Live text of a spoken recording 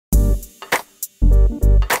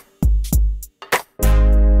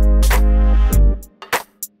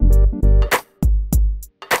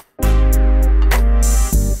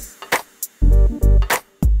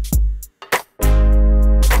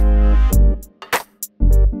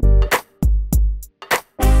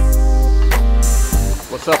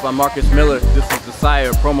What's up? I'm Marcus Miller. This is the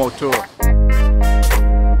Sire Promo Tour.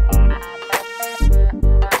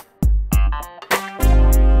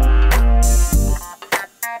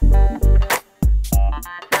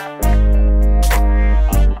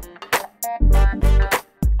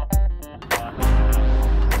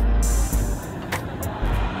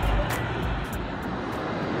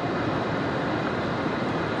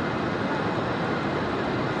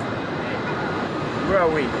 Where are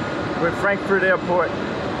we? We're at Frankfurt Airport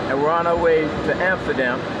and we're on our way to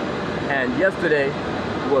Amsterdam. And yesterday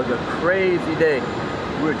was a crazy day.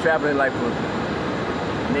 We were traveling like for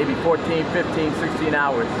maybe 14, 15, 16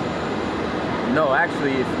 hours. No,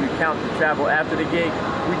 actually, if you count the travel after the gig,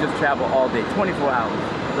 we just travel all day, 24 hours.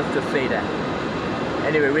 Let's just say that.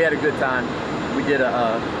 Anyway, we had a good time. We did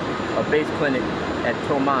a bass clinic at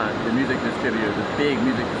Thomann, the music distributor, the big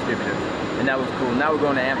music distributor. And that was cool. Now we're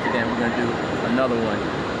going to Amsterdam. We're going to do another one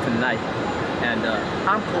tonight. And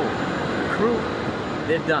I'm cool. The crew,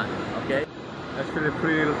 they're done, okay? Actually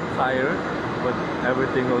pretty tired, but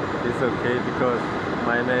everything is okay because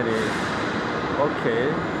my name is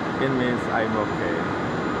okay. It means I'm okay.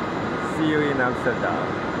 See you in Amsterdam.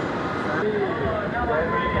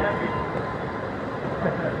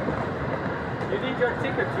 You need your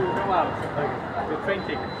ticket to go out. Okay. The train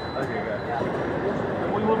ticket. Okay, guys.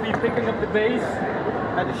 And we will be picking up the bass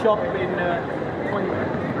at the shop in 20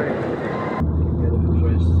 minutes.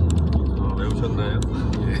 외우셨나요?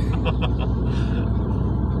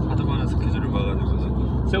 하도 많은 스케줄을 봐가지고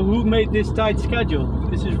지금. So who made this tight schedule?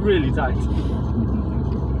 This is really tight.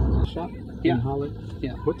 Shop Yeah. in Holland?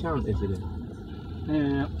 Yeah. What town is it in?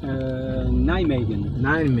 Nijmegen.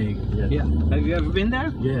 Nijmegen, yes. Yeah. Have you ever been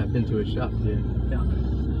there? Yeah, I've been to a shop, yeah. Yeah.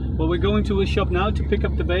 Well, we're going to a shop now to pick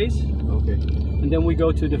up the bass. Okay, And then we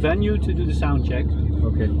go to the venue to do the sound check.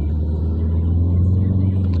 okay.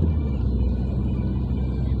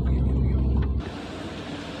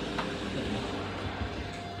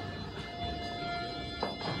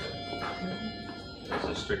 There's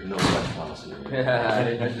a strict no touch policy.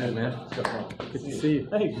 Yeah, man. Good to see you.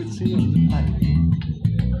 Hey, good to see you. Hi.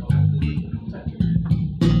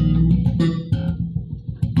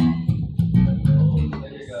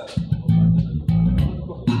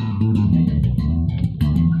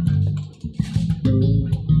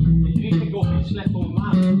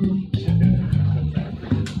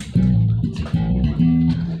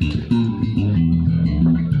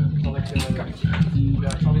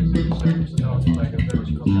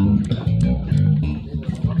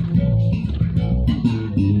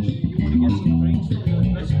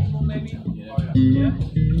 Yeah.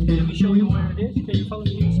 Let me show you where it is. Can you follow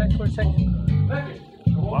me inside for a second?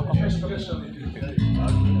 Wow, dat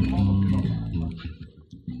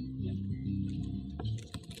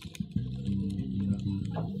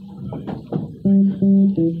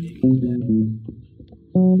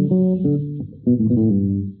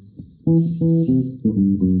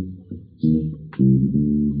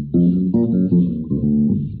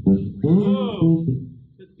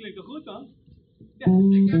klinkt er goed dan.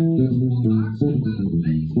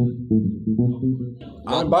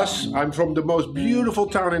 I'm Bas. I'm from the most beautiful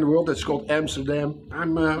town in the world. It's called Amsterdam.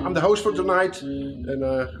 I'm the host for tonight, and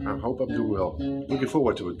I hope I'm doing well. Looking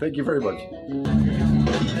forward to it. Thank you very much.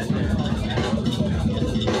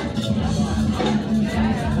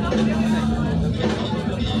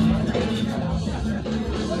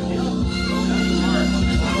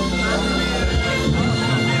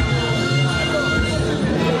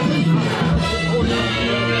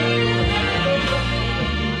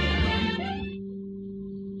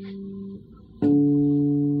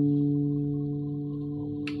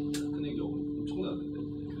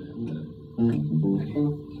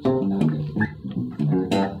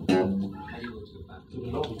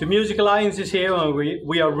 The Music Alliance is here and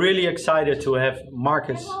we are really excited to have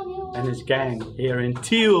Marcus and his gang here in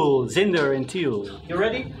Tiel, Zinder in Tiel. You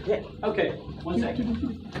ready? Yeah. Okay, 1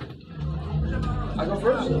 second. I go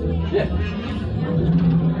first? Yeah.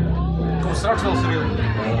 Kom straks wel, Cyril.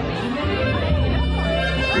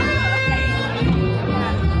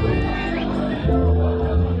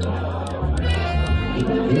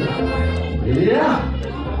 Yeah!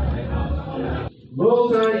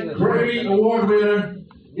 Multi-Grammy Award winner.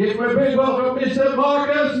 Give me a big welcome, Mr.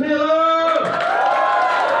 Marcus Miller!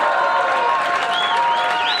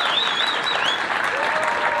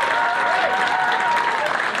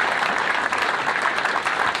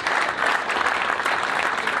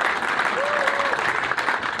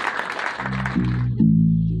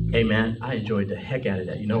 Hey man, I enjoyed the heck out of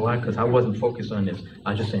that. You know why? Because I wasn't focused on this.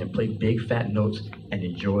 I was just saying play big fat notes and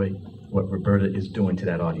enjoy what Roberta is doing to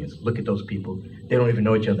that audience. Look at those people. They don't even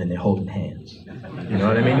know each other and they're holding hands. You know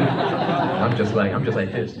what I mean? I'm just like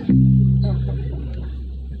this.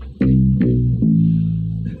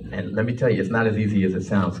 And let me tell you, it's not as easy as it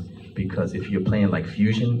sounds, because if you're playing like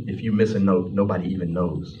fusion, if you miss a note, nobody even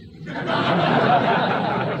knows.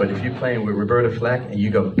 But if you're playing with Roberta Flack and you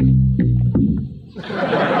go,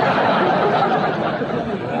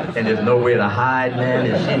 and there's nowhere to hide, man,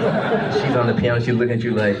 and she's on the piano, she's looking at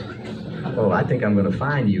you like, oh, I think I'm gonna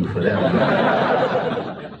find you for that one.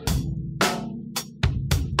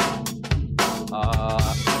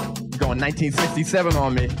 Going 1967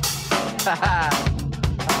 on me.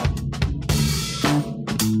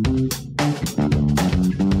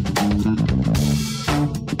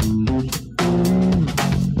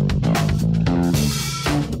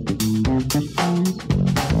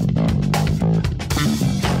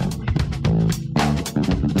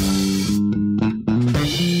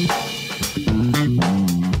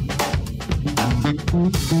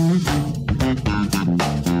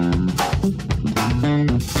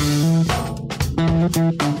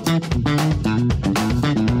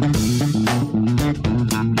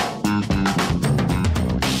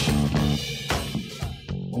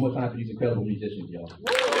 One more time for these incredible musicians, y'all.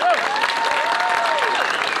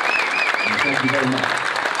 Thank you very much.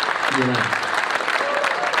 See you around.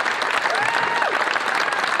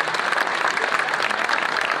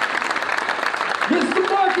 Mr.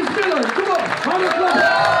 Marcus Miller, come on, 100 club.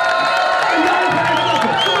 And y'all back up,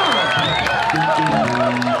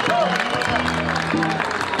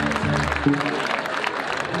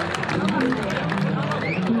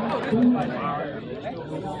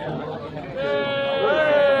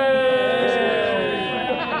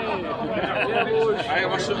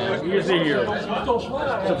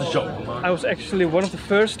 I was actually one of the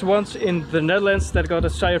first ones in the Netherlands that got a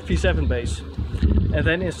Sire P7 bass. And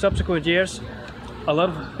then in subsequent years, a lot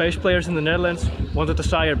of bass players in the Netherlands wanted a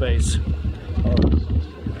Sire bass.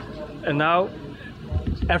 And now,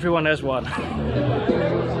 everyone has one.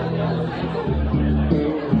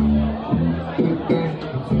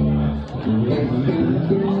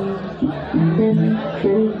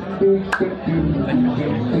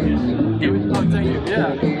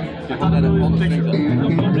 Ja.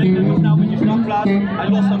 Nou met je slagplaat. Hij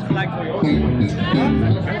lost dat gelijk voor je hoor.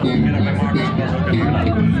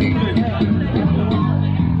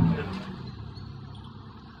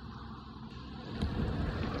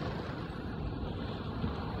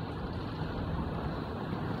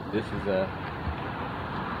 This is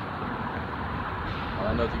all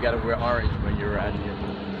I know is you gotta wear orange when you're around here.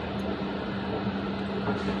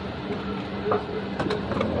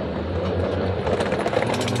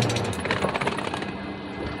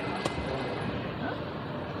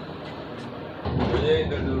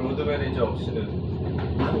 연예인들도 로드 매니저 없이는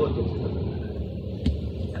아무것도 없어요.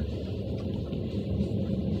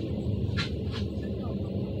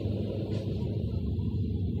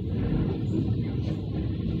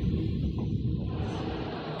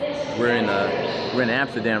 We're in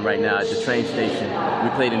Amsterdam right now at the train station. We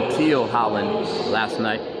played in Tiel, Holland last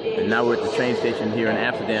night, and now we're at the train station here in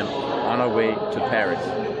Amsterdam on our way to Paris.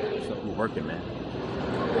 So we're working, man.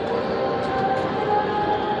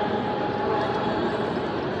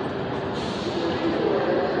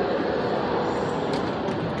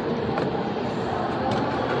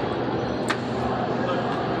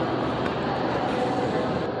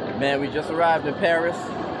 Man, we just arrived in Paris.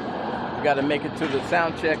 We got to make it to the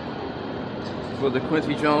sound check for the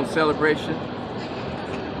Quincy Jones celebration.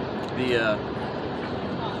 The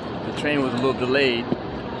train was a little delayed,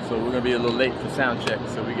 so we're gonna be a little late for sound check,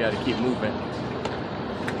 so we got to keep moving.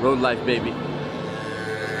 Road life, baby.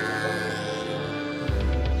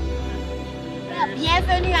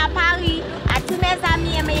 Bienvenue à Paris, à tous mes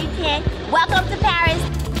amis américains. Welcome to Paris.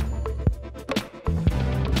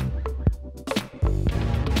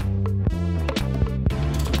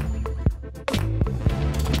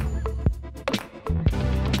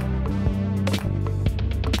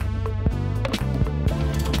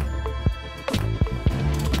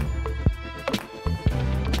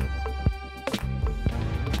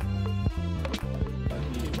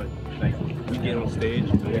 Get on stage,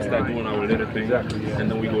 we start doing our little thing,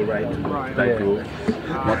 and then we go right to that groove.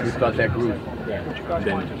 Once we start that groove,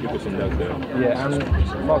 then people some does there. Yeah,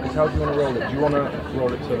 and Marcus, how do you want to roll it? Do you want to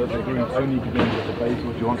roll it so that the groove only begins with the bass,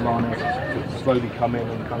 or do you want Lana to slowly come in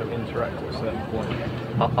and kind of interact at a certain point?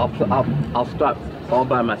 I'll start all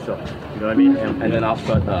by myself, you know what I mean? And then I'll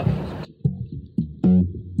start up.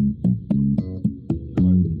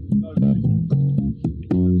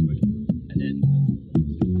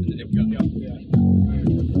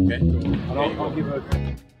 Okay. And I'll give a...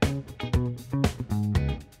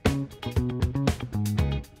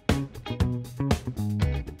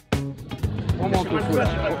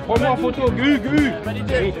 Prends-moi en photo, Gu.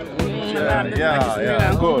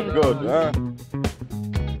 Yeah, good. Huh?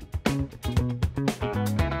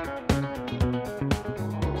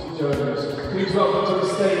 Please welcome to the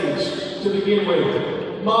stage, to begin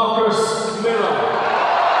with, Marcus Miller.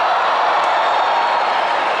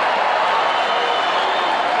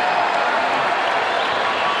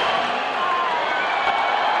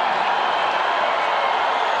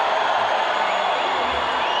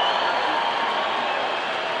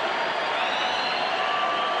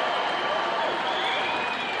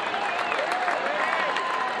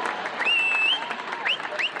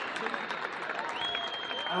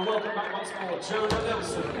 And welcome back once more, Jonah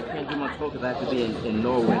Nelson. I can't do Montreux because I have to be in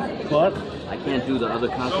Norway. What? I can't do the other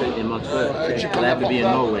concert in Montreux because I have to be in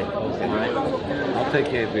Norway. All right? I'll take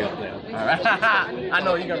care of you up there. All right. I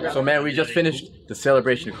know you're going to. So man, we just finished the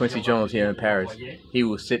celebration of Quincy Jones here in Paris. He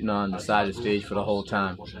was sitting on the side of the stage for the whole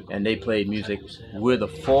time, and they played music with a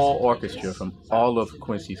full orchestra from all of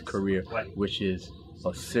Quincy's career, which is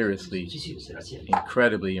a seriously,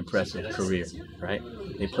 incredibly impressive career, right?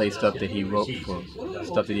 They played stuff that he wrote for,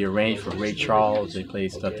 stuff that he arranged for Ray Charles. They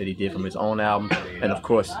played stuff that he did from his own album, and of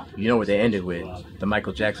course, you know what they ended with, the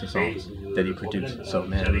Michael Jackson songs that he produced. So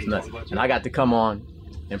man, it was nuts. And I got to come on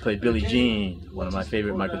and play Billie Jean, one of my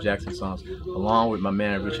favorite Michael Jackson songs, along with my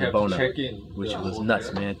man Richard Bona, which was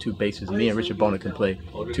nuts, man. Two basses. Me and Richard Bona can play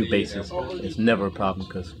two basses. It's never a problem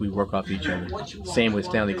because we work off each other. Same with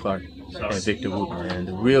Stanley Clarke and Victor Wooten, man.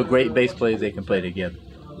 The real great bass players, they can play together.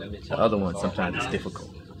 The other ones, sometimes it's difficult.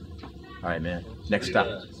 All right, man. Next stop,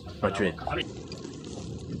 Madrid. You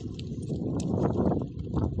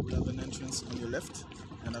have an entrance on your left,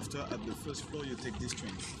 and after, at the first floor, you take this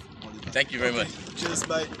train. Thank you very much. Cheers,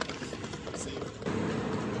 bye. See you.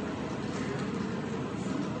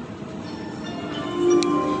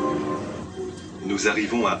 Nous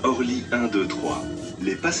arrivons à Orly 1, 2, 3.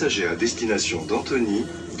 Les passagers à destination d'Antony,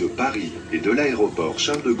 de Paris et de l'aéroport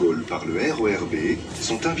Charles de Gaulle par le RERB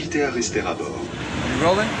sont invités à rester à bord. You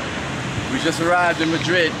rolling? We just arrived in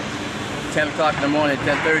Madrid, 10 o'clock in the morning,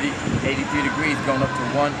 10:30, 83 degrees, going up to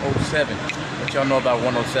 107. What y'all know about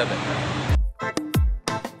 107?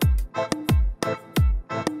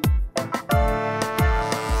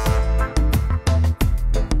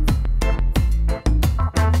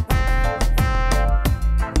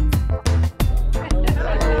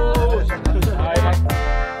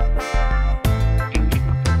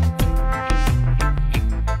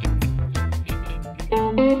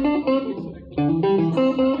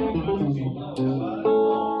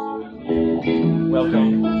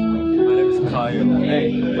 Welcome. My name is Kyle. Hey,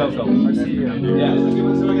 welcome. I see you. Yeah.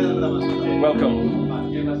 Welcome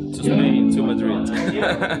to Spain, to Madrid.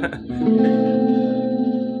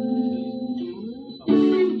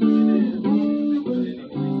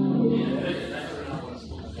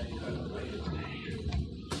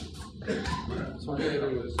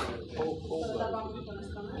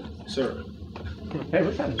 Sir. Hey,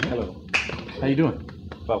 what's happening? Hello. How you doing?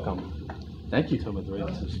 Welcome. Thank you. To Madrid,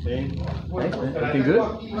 to Spain. Thanks, man. Everything good?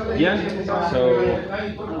 Yeah. So.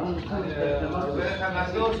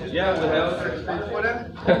 Yeah, we have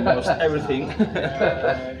almost everything.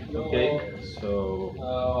 Okay. So.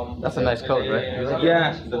 That's a nice color, right?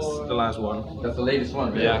 Yeah, that's the last one. That's the latest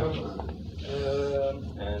one, right? Yeah.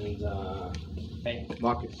 And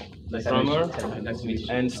Marcus. Nice drummer. Nice to meet you.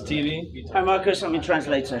 And Stevie. Hi Marcus, I'm your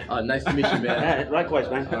translator. Nice to meet you, man. Likewise,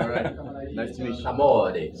 man. All right. Nice to meet you.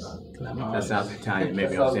 Amores. That sounds Italian.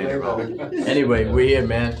 Maybe I'm saying it wrong. Anyway, we're here,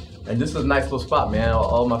 man. And this is a nice little spot, man.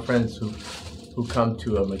 All my friends who come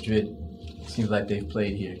to Madrid, seems like they've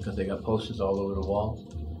played here because they got posters all over the wall.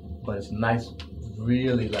 But it's nice,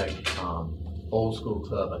 really like old school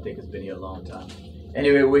club. I think it's been here a long time.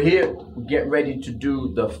 Anyway, we're here. We're getting ready to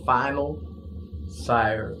do the final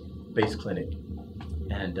Sire bass clinic.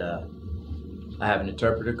 And I have an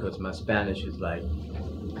interpreter because my Spanish is like,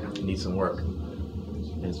 needs some work.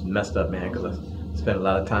 It's messed up, man, because I spent a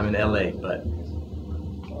lot of time in LA, but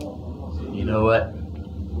you know what?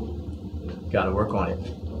 Gotta work on it.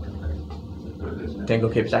 Tengo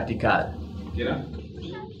que practicar.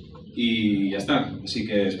 Y ya está. Así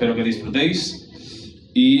que espero que disfrutéis.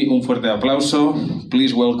 Y un fuerte aplauso.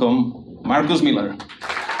 Please welcome Marcus Miller.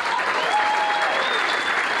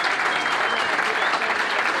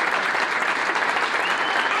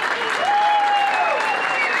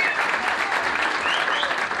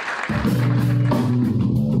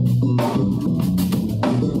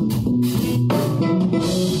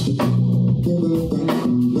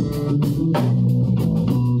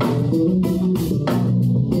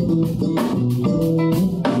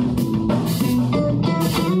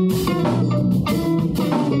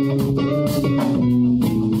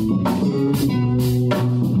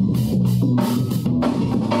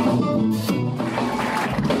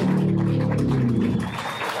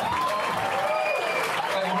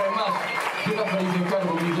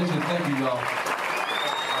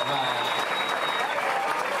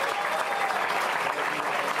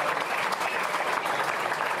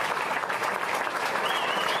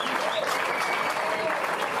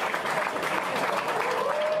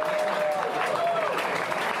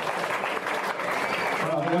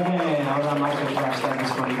 Michael va a estar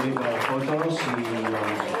disponible para fotos y...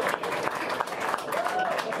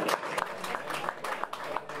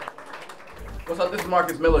 What's up, this is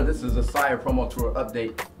Marcus Miller. This is a Sire Promo Tour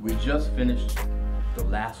update. We just finished the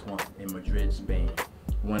last one in Madrid, Spain.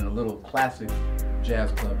 We went to a little classic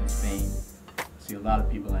jazz club in Spain. See a lot of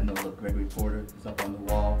people I know. Look, Gregory Porter is up on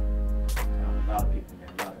the wall. A lot of people, man,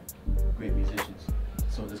 a lot of great musicians.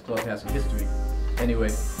 So this club has some history. Anyway,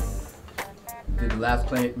 did the last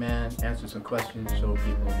clinic, man, answered some questions, showed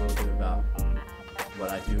people a little bit about what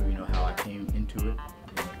I do, you know, how I came into it.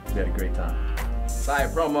 We had a great time. Sire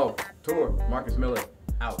Promo Tour, Marcus Miller,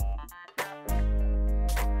 out.